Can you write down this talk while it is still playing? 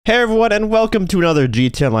Hey everyone, and welcome to another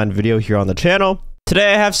GTA Online video here on the channel.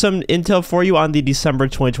 Today I have some intel for you on the December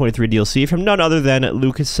 2023 DLC from none other than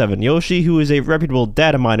Lucas7Yoshi, who is a reputable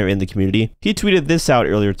data miner in the community. He tweeted this out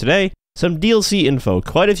earlier today. Some DLC info,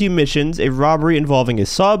 quite a few missions, a robbery involving a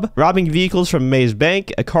sub, robbing vehicles from Maze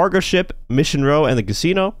Bank, a cargo ship, Mission Row, and the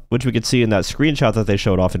casino, which we could see in that screenshot that they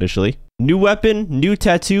showed off initially. New weapon, new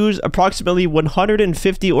tattoos, approximately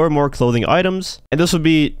 150 or more clothing items, and this would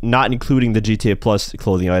be not including the GTA Plus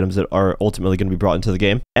clothing items that are ultimately going to be brought into the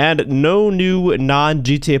game, and no new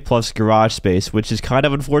non-GTA Plus garage space, which is kind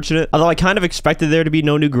of unfortunate, although I kind of expected there to be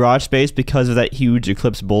no new garage space because of that huge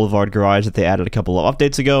Eclipse Boulevard garage that they added a couple of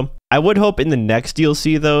updates ago. I would hope in the next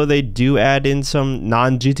DLC, though, they do add in some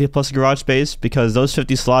non-GTA Plus garage space, because those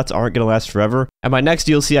 50 slots aren't going to last forever. And by next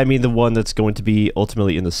DLC, I mean the one that's going to be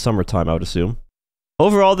ultimately in the summertime, I would assume.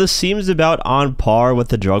 Overall, this seems about on par with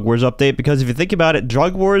the Drug Wars update, because if you think about it,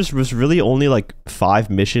 Drug Wars was really only like 5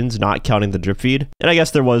 missions, not counting the drip feed. And I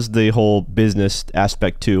guess there was the whole business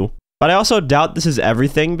aspect too. But I also doubt this is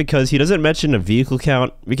everything, because he doesn't mention a vehicle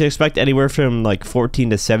count. We can expect anywhere from like 14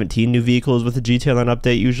 to 17 new vehicles with a GTA Online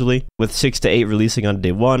update usually, with 6 to 8 releasing on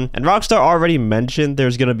day 1. And Rockstar already mentioned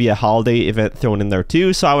there's going to be a holiday event thrown in there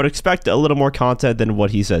too, so I would expect a little more content than what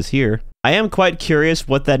he says here. I am quite curious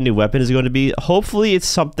what that new weapon is going to be. Hopefully it's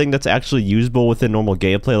something that's actually usable within normal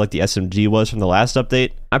gameplay like the SMG was from the last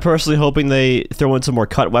update. I'm personally hoping they throw in some more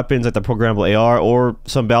cut weapons like the programmable AR or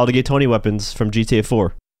some Baldigate Tony weapons from GTA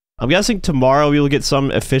 4. I'm guessing tomorrow we will get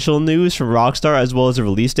some official news from Rockstar as well as a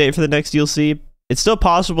release date for the next DLC. It's still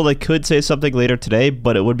possible they could say something later today,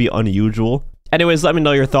 but it would be unusual. Anyways, let me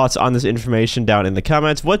know your thoughts on this information down in the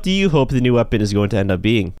comments. What do you hope the new weapon is going to end up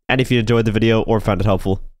being? And if you enjoyed the video or found it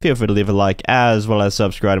helpful, feel free to leave a like as well as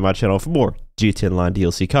subscribe to my channel for more GTA Online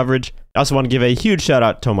DLC coverage. I also want to give a huge shout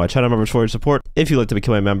out to my channel members for your support. If you'd like to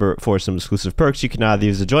become a member for some exclusive perks, you can either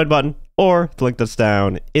use the join button or the link that's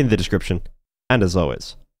down in the description. And as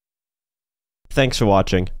always, thanks for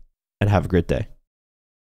watching, and have a great day.